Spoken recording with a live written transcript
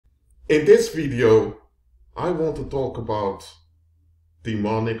In this video, I want to talk about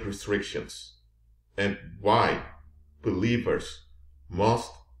demonic restrictions and why believers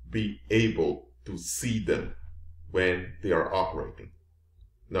must be able to see them when they are operating.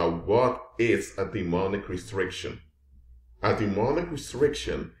 Now, what is a demonic restriction? A demonic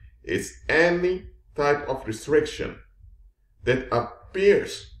restriction is any type of restriction that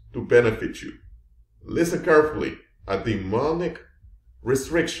appears to benefit you. Listen carefully. A demonic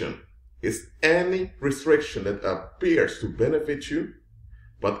restriction is any restriction that appears to benefit you,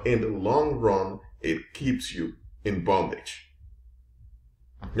 but in the long run, it keeps you in bondage.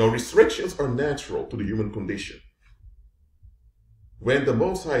 Now, restrictions are natural to the human condition. When the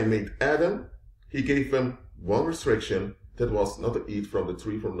Most High made Adam, he gave him one restriction, that was not to eat from the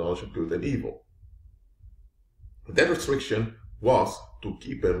tree from knowledge of good and evil. That restriction was to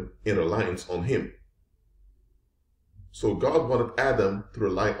keep him in reliance on him. So God wanted Adam to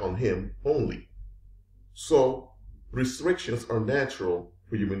rely on him only. So restrictions are natural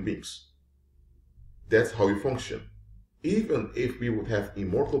for human beings. That's how we function. Even if we would have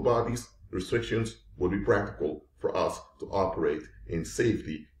immortal bodies, restrictions would be practical for us to operate in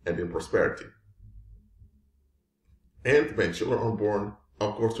safety and in prosperity. And when children are born,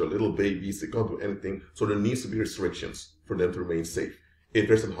 of course they're little babies, they can't do anything, so there needs to be restrictions for them to remain safe. If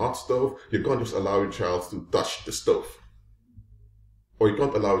there's a hot stove, you can't just allow your child to touch the stove. Or you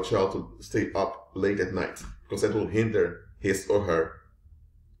can't allow a child to stay up late at night, because that will hinder his or her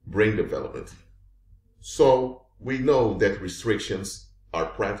brain development. So we know that restrictions are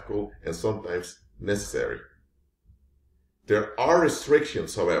practical and sometimes necessary. There are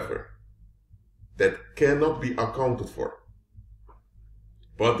restrictions, however, that cannot be accounted for.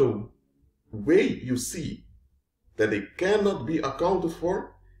 But the way you see that they cannot be accounted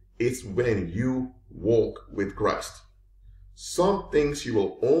for is when you walk with Christ. Some things you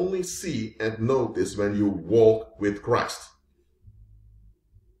will only see and notice when you walk with Christ.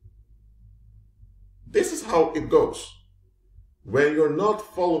 This is how it goes. When you're not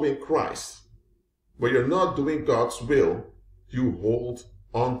following Christ, when you're not doing God's will, you hold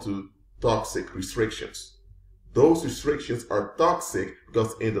onto toxic restrictions. Those restrictions are toxic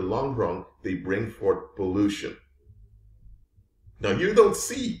because in the long run, they bring forth pollution. Now, you don't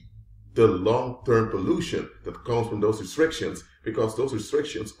see the long-term pollution that comes from those restrictions because those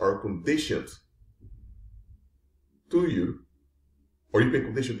restrictions are conditioned to you, or you've been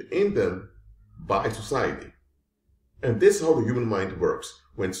conditioned in them by society. And this is how the human mind works.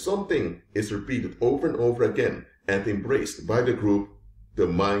 When something is repeated over and over again and embraced by the group, the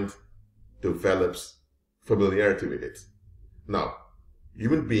mind develops familiarity with it. Now,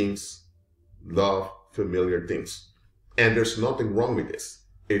 human beings love familiar things. And there's nothing wrong with this.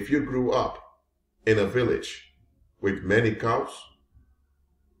 If you grew up in a village with many cows,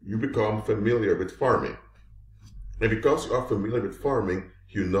 you become familiar with farming. And because you are familiar with farming,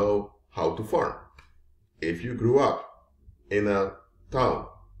 you know how to farm. If you grew up in a town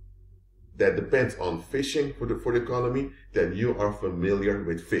that depends on fishing for the economy, then you are familiar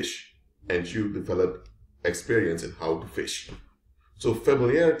with fish and you develop experience in how to fish. So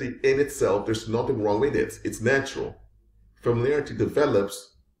familiarity in itself, there's nothing wrong with it. It's natural. Familiarity develops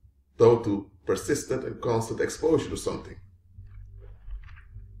though to persistent and constant exposure to something.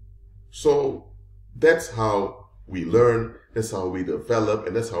 So that's how we learn, that's how we develop,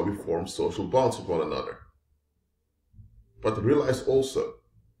 and that's how we form social bonds with one another. But realize also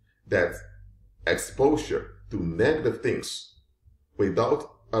that exposure to negative things without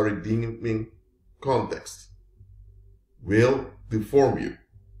a redeeming context will deform you.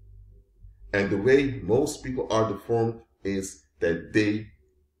 And the way most people are deformed is that they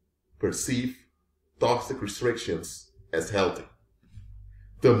perceive toxic restrictions as healthy.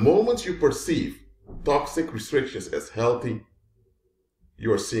 The moment you perceive toxic restrictions as healthy,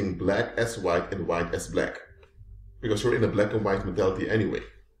 you are seeing black as white and white as black, because you're in a black and white mentality anyway.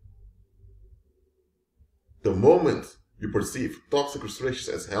 The moment you perceive toxic restrictions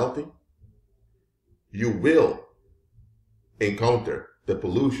as healthy, you will encounter the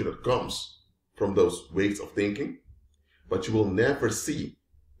pollution that comes from those ways of thinking, but you will never see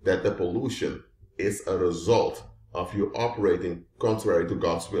that the pollution is a result of you operating contrary to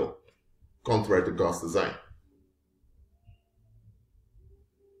God's will, contrary to God's design.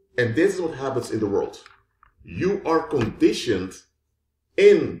 And this is what happens in the world. You are conditioned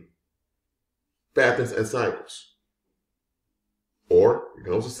in patterns and cycles. Or you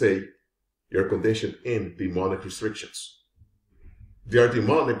can also say you're conditioned in demonic restrictions. They are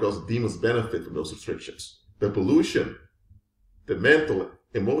demonic because demons benefit from those restrictions. The pollution, the mental,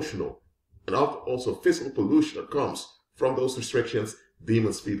 emotional, and also physical pollution that comes from those restrictions,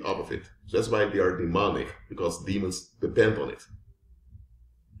 demons feed off of it. So that's why they are demonic, because demons depend on it.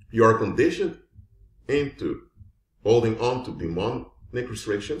 You are conditioned into holding on to demonic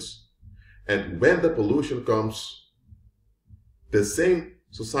restrictions, and when the pollution comes, the same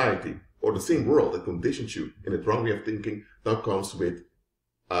society or the same world that conditions you in a wrong way of thinking now comes with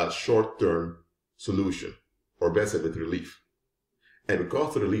a short-term solution, or better said, with relief. And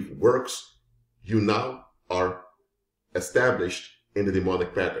because the relief works, you now are established in the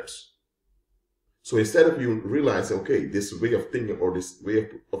demonic patterns. So instead of you realizing, okay, this way of thinking or this way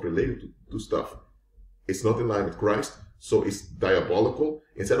of relating to stuff, it's not in line with Christ, so it's diabolical.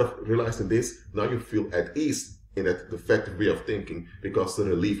 Instead of realizing this, now you feel at ease in that defective way of thinking because the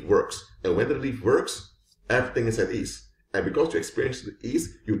relief works. And when the relief works, everything is at ease. And because you experience the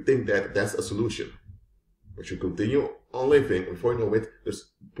ease, you think that that's a solution. But you continue on living, and before you know it,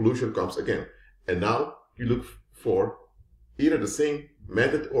 this pollution comes again. And now you look for either the same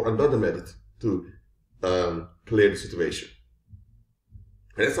method or another method to clear the situation.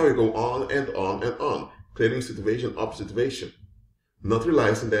 And that's how you go on and on and on, clearing situation after situation, not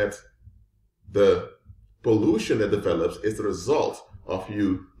realizing that the pollution that develops is the result of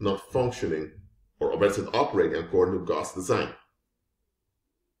you not functioning or better said, operating according to God's design.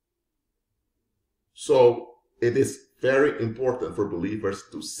 So it is very important for believers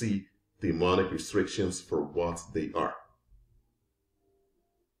to see demonic restrictions for what they are.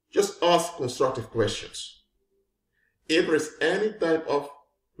 Just ask constructive questions. If there is any type of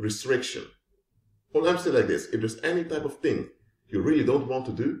restriction, or let me say like this, if there's any type of thing you really don't want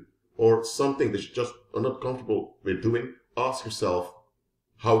to do, or something that you just are not comfortable with doing, ask yourself,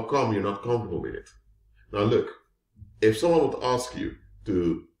 how come you're not comfortable with it? Now look, if someone would ask you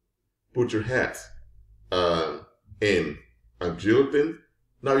to put your head in a guillotine,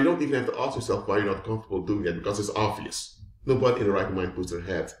 now you don't even have to ask yourself why you're not comfortable doing it, because it's obvious. Nobody in the right mind puts their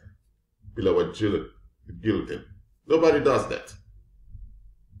head below a guillotine. Nobody does that.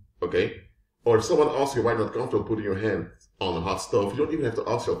 Okay? Or if someone asks you why you're not comfortable putting your hand on a hot stove, you don't even have to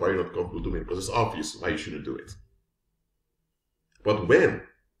ask yourself why you're not comfortable doing it, because it's obvious why you shouldn't do it. But when,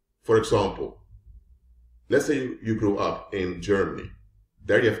 for example, let's say you grew up in Germany,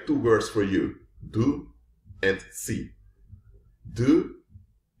 there you have two words for you, do and see. Do,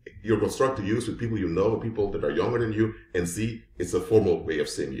 you're constructed to use with people you know, people that are younger than you, and see, it's a formal way of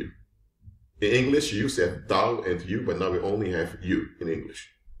saying you. In English, you used to have thou and you, but now we only have you in English.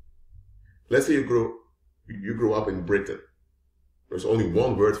 Let's say you grew up in Britain. There's only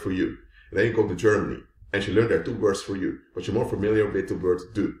one word for you. And then you go to Germany, and you learn there are two words for you, but you're more familiar with the word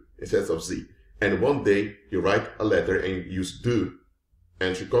do instead of sie. And one day you write a letter and you use do,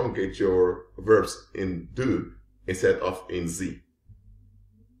 and you conjugate your verbs in do instead of in sie.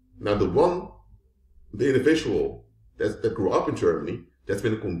 Now the individual that grew up in Germany, that's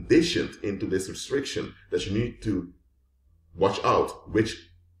been conditioned into this restriction that you need to watch out which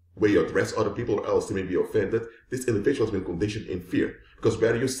way you address other people or else they may be offended. This individual has been conditioned in fear. Because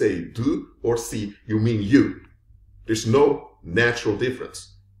whether you say do or see, you mean you. There's no natural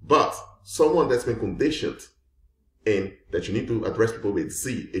difference. But someone that's been conditioned in that you need to address people with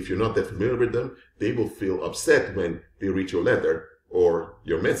see, if you're not that familiar with them, they will feel upset when they read your letter or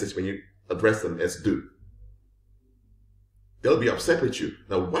your message when you address them as do. They'll be upset with you.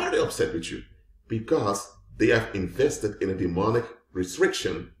 Now, why are they upset with you? Because they have invested in a demonic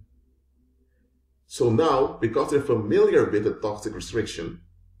restriction. So now, because they're familiar with the toxic restriction,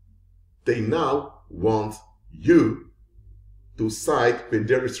 they now want you to side with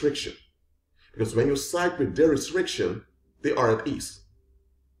their restriction. Because when you side with their restriction, they are at ease.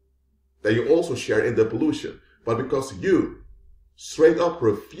 Then you also share in the pollution. But because you straight up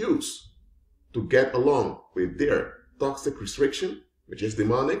refuse to get along with their toxic restriction, which is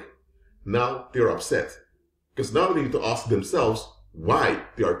demonic, now they're upset. Because now they need to ask themselves why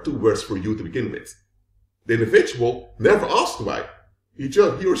there are two words for you to begin with. The individual never asked why. He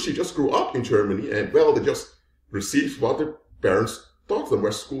or she just grew up in Germany and, well, they just received what their parents taught them,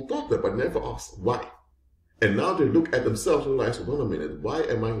 where school taught them, but never asked why. And now they look at themselves and realize, wait a minute, why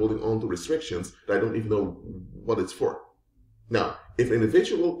am I holding on to restrictions that I don't even know what it's for? Now, if an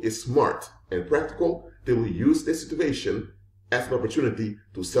individual is smart and practical, they will use this situation as an opportunity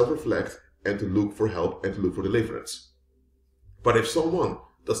to self-reflect and to look for help and to look for deliverance. But if someone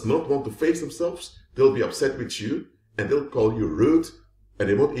does not want to face themselves, they'll be upset with you and they'll call you rude and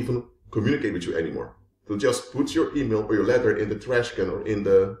they won't even communicate with you anymore. They'll just put your email or your letter in the trash can or in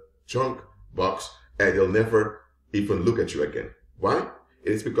the junk box and they'll never even look at you again. Why?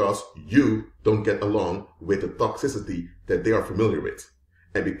 It is because you don't get along with the toxicity that they are familiar with.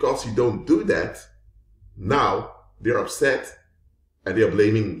 And because you don't do that, now they're upset and they are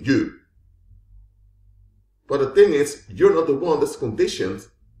blaming you. But the thing is, you're not the one that's conditioned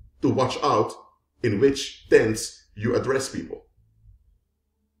to watch out in which tense you address people.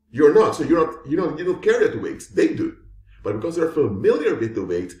 You're not, so you don't carry that weight. They do. But because they're familiar with the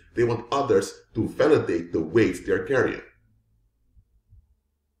weight, they want others to validate the weight they're carrying.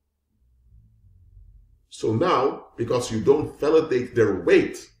 So now, because you don't validate their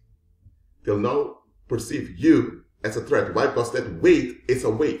weight, they'll now perceive you as a threat. Why? Because that weight is a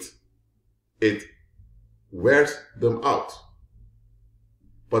weight. It wears them out.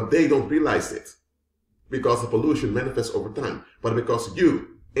 But they don't realize it, because the pollution manifests over time. But because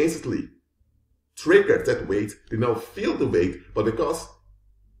you instantly triggered that weight, they now feel the weight, but because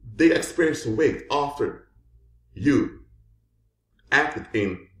they experience the weight after you acted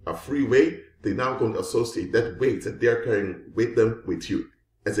in a free way, they now going to associate that weight that they're carrying with them with you,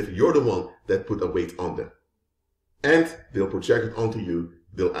 as if you're the one that put a weight on them. And they'll project it onto you,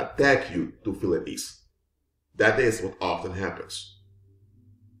 they'll attack you to feel at ease. That is what often happens.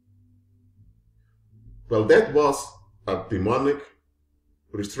 Well, that was a demonic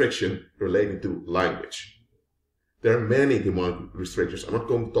restriction relating to language. There are many demonic restrictions. I'm not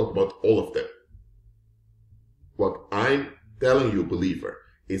going to talk about all of them. What I'm telling you, believer,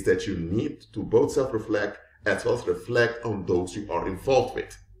 is that you need to both self-reflect as well as reflect on those you are involved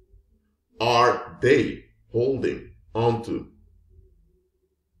with. Are they holding onto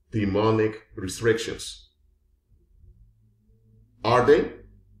demonic restrictions? Are they?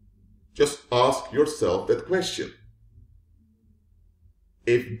 Just ask yourself that question.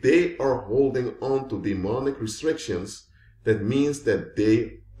 If they are holding on to demonic restrictions, that means that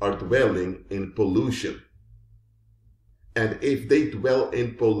they are dwelling in pollution. And if they dwell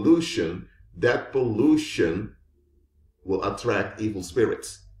in pollution, that pollution will attract evil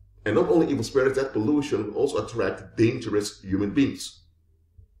spirits. And not only evil spirits, that pollution will also attract dangerous human beings.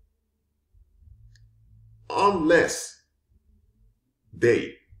 Unless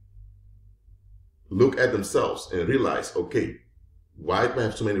they look at themselves and realize, okay, why do I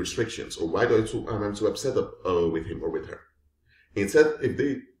have so many restrictions? Or why am I so upset with him or with her? Instead, if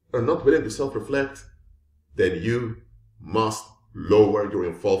they are not willing to self-reflect, then you must lower your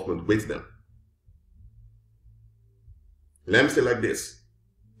involvement with them. Let me say like this.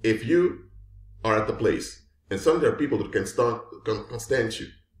 If you are at the place and suddenly there are people that can stand you,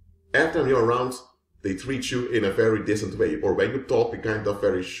 every time you're around, they treat you in a very distant way. Or when you talk,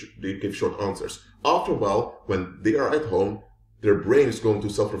 they give short answers. After a while, when they are at home, their brain is going to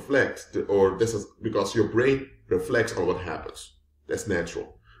self-reflect, or this is because your brain reflects on what happens. That's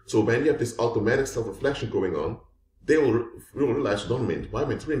natural. So when you have this automatic self-reflection going on, they will realize, hold on a minute, why am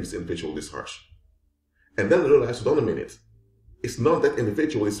I treating this individual this harsh? And then they realize, hold on a minute, it's not that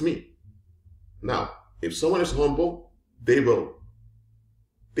individual, it's me. Now, if someone is humble, they will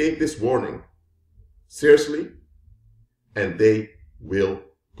take this warning seriously, and they will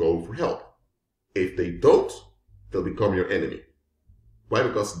go for help. If they don't, they'll become your enemy. Why?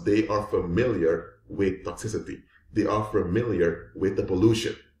 Because they are familiar with toxicity. They are familiar with the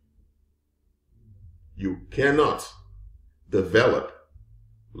pollution. You cannot develop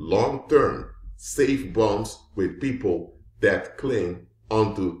long-term safe bonds with people that cling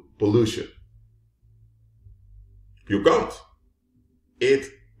onto pollution. You can't. It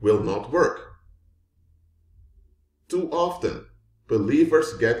will not work. Too often,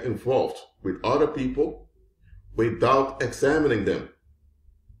 believers get involved with other people without examining them.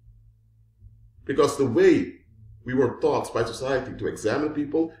 Because the way we were taught by society to examine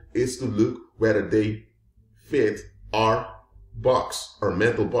people is to look whether they fit our box, our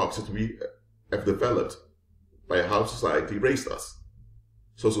mental box that we have developed by how society raised us.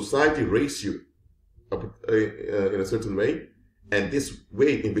 So society raised you in a certain way, and this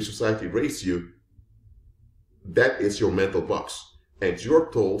way in which society raised you, that is your mental box. And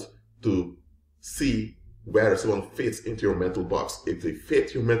you're told to see whether someone fits into your mental box. If they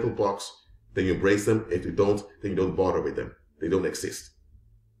fit your mental box, then you embrace them. If they don't, then you don't bother with them. They don't exist.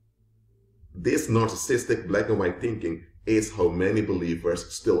 This narcissistic black and white thinking is how many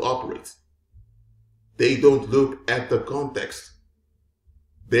believers still operate. They don't look at the context.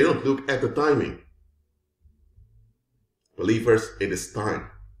 They don't look at the timing. Believers, it is time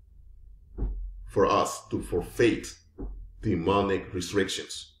for us to forfeit demonic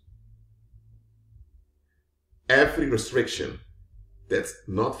restrictions. Every restriction that's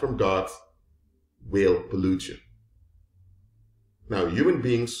not from God will pollute you. Now, human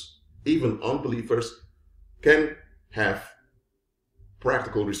beings, even unbelievers, can have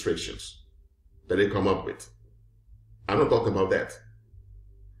practical restrictions that they come up with. I'm not talking about that.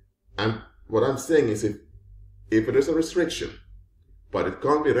 What I'm saying is if it is a restriction but it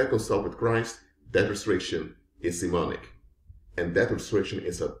can't be reconciled with Christ, that restriction is demonic. And that restriction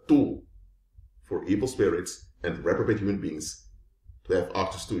is a tool for evil spirits and reprobate human beings to have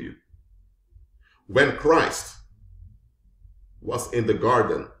access to you. When Christ was in the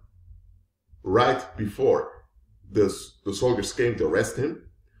garden, right before the soldiers came to arrest him,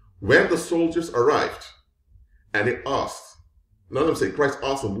 when the soldiers arrived and they asked, none of them said, Christ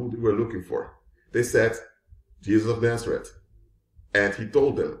asked them who they were looking for. They said, Jesus of Nazareth. And he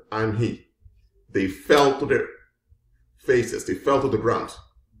told them, I'm he. They fell to their faces. They fell to the ground.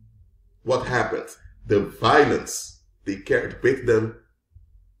 What happened? The violence they carried with them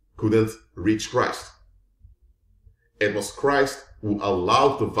couldn't reach Christ. It was Christ who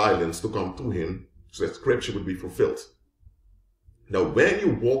allowed the violence to come to him so that scripture would be fulfilled. Now, when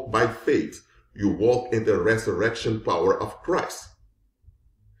you walk by faith, you walk in the resurrection power of Christ.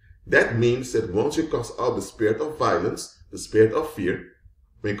 That means that once you cast out the spirit of violence, the spirit of fear,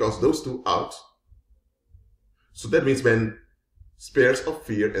 when you cast those two out, so that means when spirits of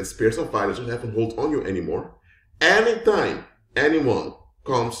fear and spirits of violence don't have a hold on you anymore, anytime anyone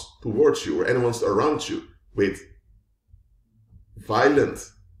comes towards you or anyone's around you with a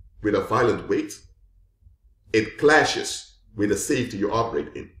violent weight, it clashes with the safety you operate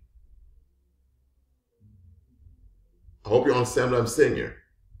in. I hope you understand what I'm saying here.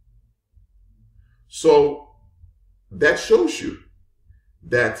 So that shows you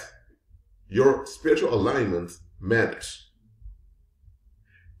that your spiritual alignment matters.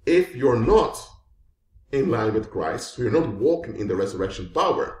 If you're not in line with Christ, so you're not walking in the resurrection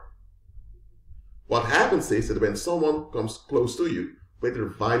power, what happens is that when someone comes close to you with a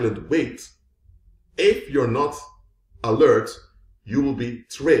violent weight, if you're not alert, you will be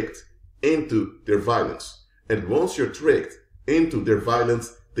tricked into their violence. And once you're tricked into their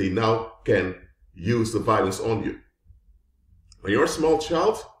violence, they now can use the violence on you. When you're a small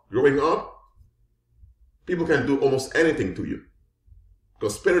child growing up, people can do almost anything to you.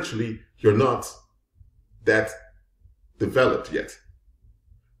 Because spiritually, you're not that developed yet.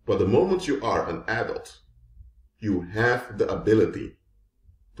 But the moment you are an adult, you have the ability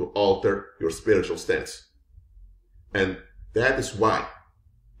to alter your spiritual stance. And that is why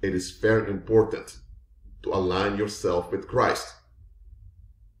it is very important to align yourself with Christ.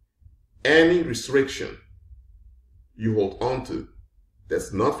 Any restriction you hold on to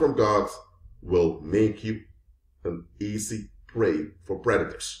that's not from God will make you an easy prey for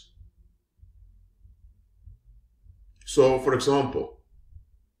predators. So, for example,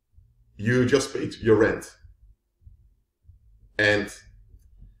 you just paid your rent and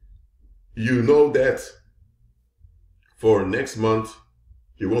you know that for next month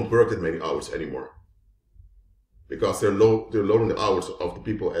you won't work that many hours anymore because they're lowering the hours of the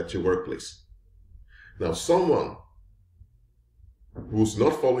people at your workplace. Now, someone who's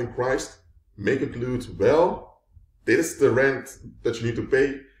not following Christ may conclude, well, this is the rent that you need to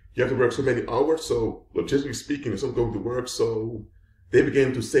pay. You have to work so many hours, so logistically speaking, it's not going to work. So they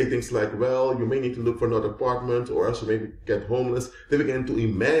begin to say things like, well, you may need to look for another apartment or else you may get homeless. They begin to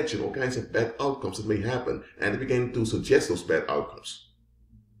imagine all kinds of bad outcomes that may happen, and they begin to suggest those bad outcomes.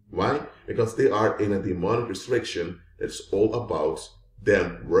 Why? Because they are in a demonic restriction that's all about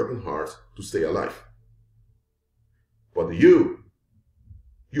them working hard to stay alive. But you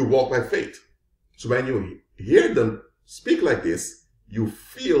walk by faith. So when you hear them speak like this, you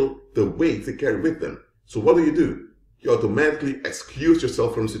feel the weight they carry with them. So what do? You automatically excuse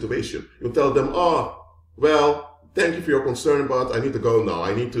yourself from the situation. You tell them, oh, well, thank you for your concern, but I need to go now.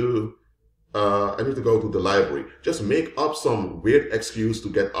 I need to go to the library. Just make up some weird excuse to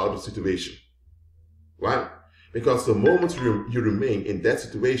get out of the situation. Why? Because the moment you remain in that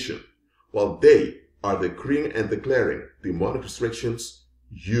situation, while they are decreeing and declaring demonic restrictions,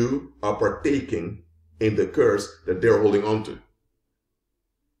 you are partaking in the curse that they're holding on to.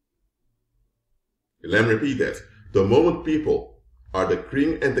 Let me repeat that. The moment people are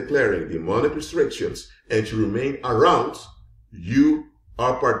decreeing and declaring demonic restrictions and you remain around, you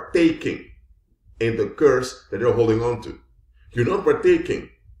are partaking in the curse that they're holding on to. You're not partaking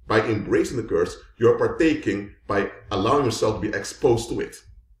by embracing the curse, you're partaking by allowing yourself to be exposed to it.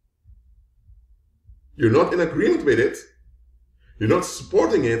 You're not in agreement with it, you're not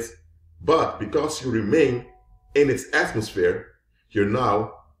supporting it, but because you remain in its atmosphere, you're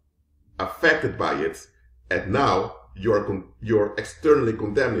now affected by it, and now you're externally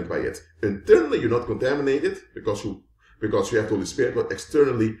contaminated by it. Internally, you're not contaminated because you have the Holy Spirit, but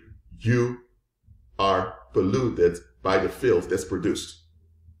externally, you are polluted by the filth that's produced.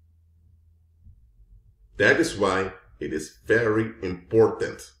 That is why it is very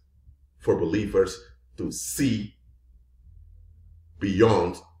important for believers to see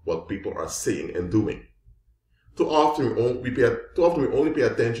beyond what people are saying and doing. Too often we only pay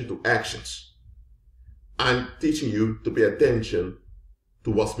attention to actions. I'm teaching you to pay attention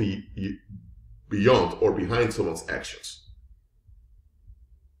to what's beyond or behind someone's actions.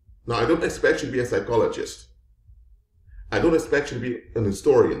 Now, I don't expect you to be a psychologist. I don't expect you to be an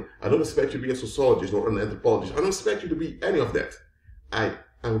historian. I don't expect you to be a sociologist or an anthropologist. I don't expect you to be any of that. I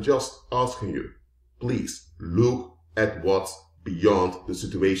am just asking you, please look at what's beyond the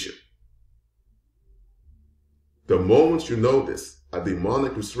situation. The moment you notice a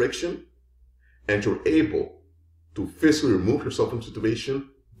demonic restriction and you're able to physically remove yourself from the situation,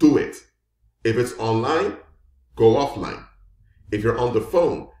 do it. If it's online, go offline. If you're on the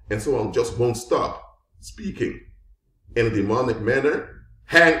phone and someone just won't stop speaking in a demonic manner,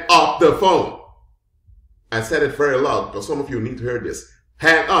 hang up the phone. I said it very loud because some of you need to hear this.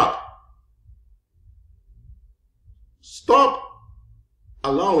 Hang up. Stop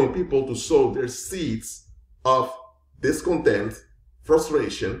allowing people to sow their seeds of discontent,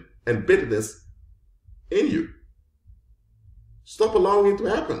 frustration, and bitterness in you. Stop allowing it to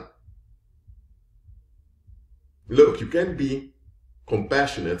happen. Look, you can be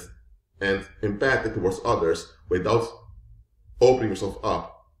compassionate and empathic towards others without opening yourself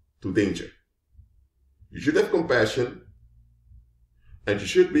up to danger. You should have compassion and you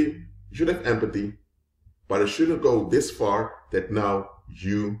should have empathy, but it shouldn't go this far that now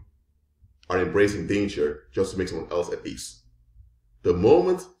you are embracing danger just to make someone else at ease. The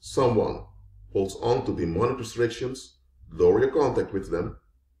moment someone holds on to demonic restrictions, lower your contact with them.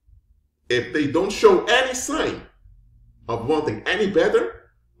 If they don't show any sign of wanting any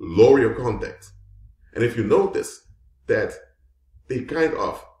better, lower your contact. And if you notice that they kind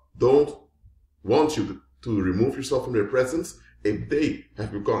of don't want you to remove yourself from their presence, if they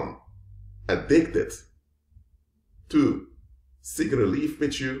have become addicted to seeking relief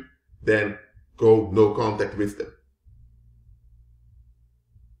with you, then go no contact with them.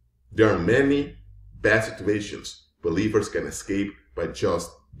 There are many bad situations believers can escape by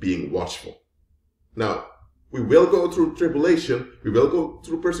just being watchful. Now, we will go through tribulation, we will go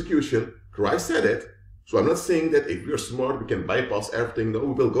through persecution. Christ said it. So I'm not saying that if we're smart, we can bypass everything. No,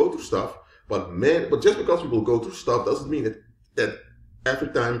 we will go through stuff. But just because we will go through stuff doesn't mean that every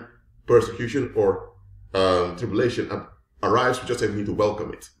time persecution or tribulation arrives, we just need to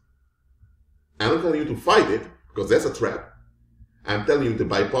welcome it. I'm not telling you to fight it, because that's a trap. I'm telling you to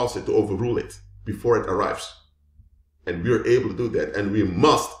bypass it, to overrule it before it arrives. And we are able to do that, and we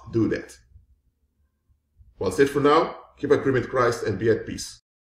must do that. Well, that's it for now. Keep agreeing with Christ and be at peace.